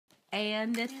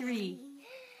And a 3.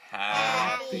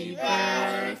 Happy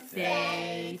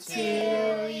birthday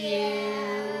to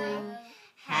you.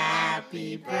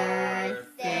 Happy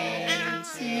birthday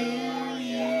to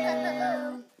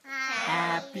you.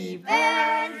 Happy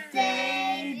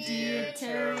birthday, dear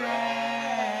Therese.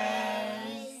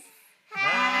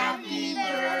 Happy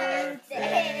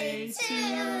birthday to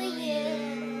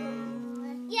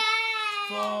you. Yay!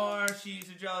 For she's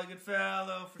a jolly good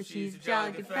fellow, For she's a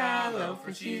jolly good fellow,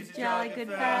 for she's a jolly good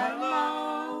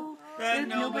fellow, that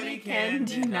nobody can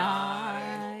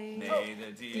deny. May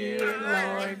the dear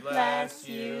Lord bless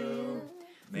you.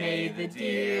 May the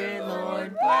dear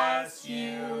Lord bless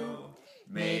you.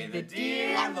 May the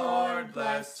dear Lord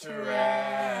bless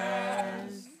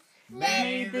Therese.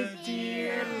 May the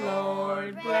dear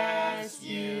Lord bless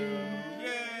you.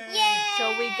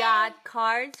 So we got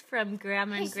cards from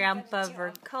Grandma and Grandpa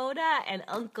Verkota and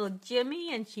Uncle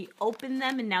Jimmy, and she opened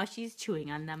them and now she's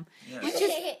chewing on them, which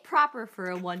is proper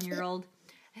for a 1-year-old.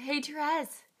 Hey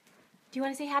Therese, do you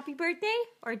want to say happy birthday,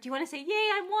 or do you want to say yay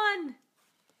I won?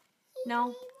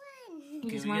 No?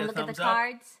 You just want to look at the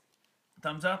cards?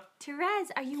 Thumbs up.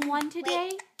 Therese, are you one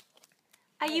today?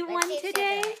 Are you one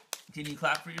today? Can you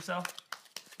clap for yourself?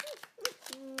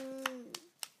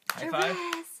 High five.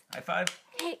 Therese. High five.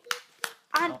 Hey,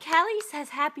 Aunt Kelly says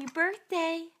happy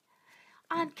birthday.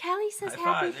 Aunt Kelly says High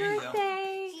happy five, there you go.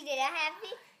 birthday. She did a happy.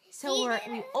 So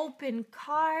we open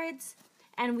cards,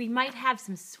 and we might have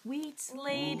some sweets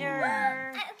later.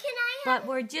 Can I But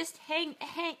we're just hanging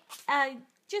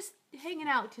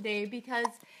out today because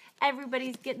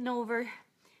everybody's getting over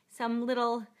some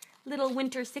little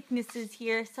winter sicknesses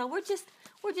here. So we're just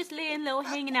laying low,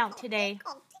 hanging out today.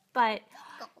 But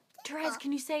Therese,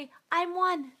 can you say I'm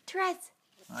one? Therese,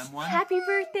 I'm one. happy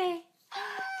birthday!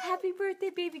 Happy birthday,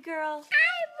 baby girl!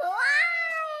 I'm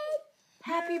one.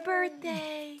 Happy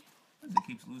birthday! It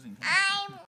keeps losing. I'm